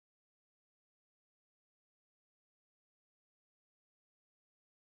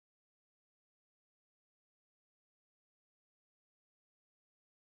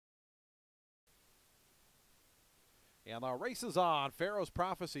And the race is on. Pharaoh's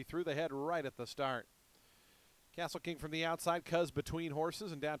Prophecy through the head right at the start. Castle King from the outside, Cuz between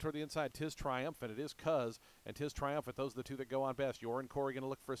horses, and down toward the inside, Tis Triumphant. It is Cuz and Tis Triumphant. Those are the two that go on best. Yorin Corey going to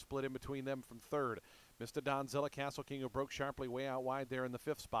look for a split in between them from third. Mr. Donzilla, Castle King, who broke sharply way out wide there in the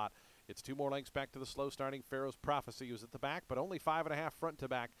fifth spot. It's 2 more lengths back to the slow starting Pharaoh's Prophecy, who's at the back, but only 5.5 front to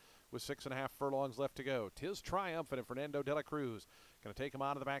back with 6.5 furlongs left to go. Tis Triumphant and Fernando de la Cruz going to take him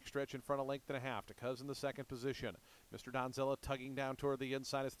out of the back stretch in front of 1.5 lengths to Cuz in the second position. Mr. Donzilla tugging down toward the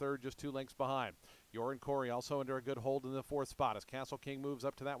inside is third, just 2 lengths behind. Yorin Corey also under a good hold in the fourth spot as Castle King moves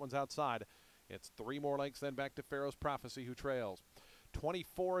up to that one's outside. It's 3 more lengths then back to Pharaoh's Prophecy, who trails.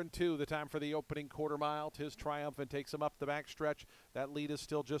 24-2 the time for the opening quarter mile. Tis Triumphant takes him up the back stretch. That lead is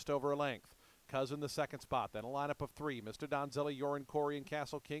still just over a length. Cuz in the second spot, then a lineup of 3. Mr. Donzilla, Yorin Corey, and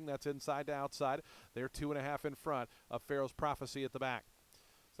Castle King. That's inside to outside. They're 2.5 in front of Pharaoh's Prophecy at the back.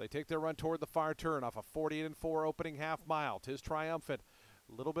 So they take their run toward the far turn off a 48-4 opening half mile. Tis Triumphant.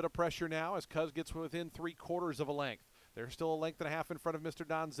 A little bit of pressure now as Cuz gets within 3/4 of a length. They're still a 1.5 lengths in front of Mr.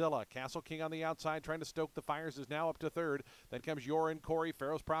 Donzilla. Castle King on the outside trying to stoke the fires is now up to third. Then comes Yorin Corey.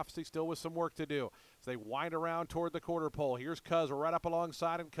 Pharaoh's Prophecy still with some work to do. So they wind around toward the quarter pole. Here's Cuz right up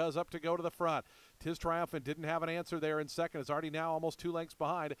alongside, and Cuz up to go to the front. Tis Triumphant didn't have an answer there in second. It's already now almost 2 lengths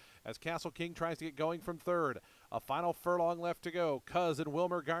behind as Castle King tries to get going from third. A final furlong left to go. Cuz and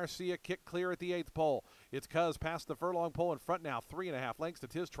Wilmer Garcia kick clear at the 8th pole. It's Cuz past the furlong pole in front now. 3.5 lengths to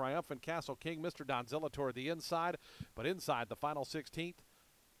Tis Triumphant. Castle King, Mr. Donzilla toward the inside. But inside the final 16th,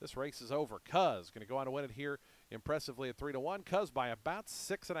 this race is over. Cuz going to go on to win it here impressively at 3-1. Cuz by about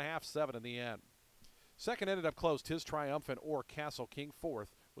 6.5, 7 in the end. Second ended up close. Tis Triumphant or Castle King.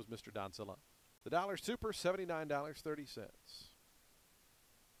 Fourth was Mr. Donzilla. The Dollar Super, $79.30.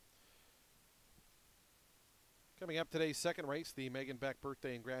 Coming up today's second race, the Megan Beck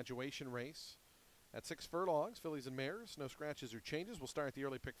birthday and graduation race. At 6 furlongs, fillies and mares. No scratches or changes. We'll start the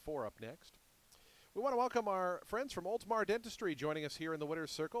early pick 4 up next. We want to welcome our friends from Oldsmar Dentistry joining us here in the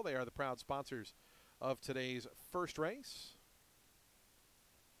winner's circle. They are the proud sponsors of today's first race.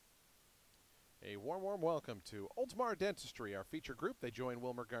 A warm welcome to Oldsmar Dentistry, our feature group. They join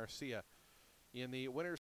Wilmer Garcia in the winner's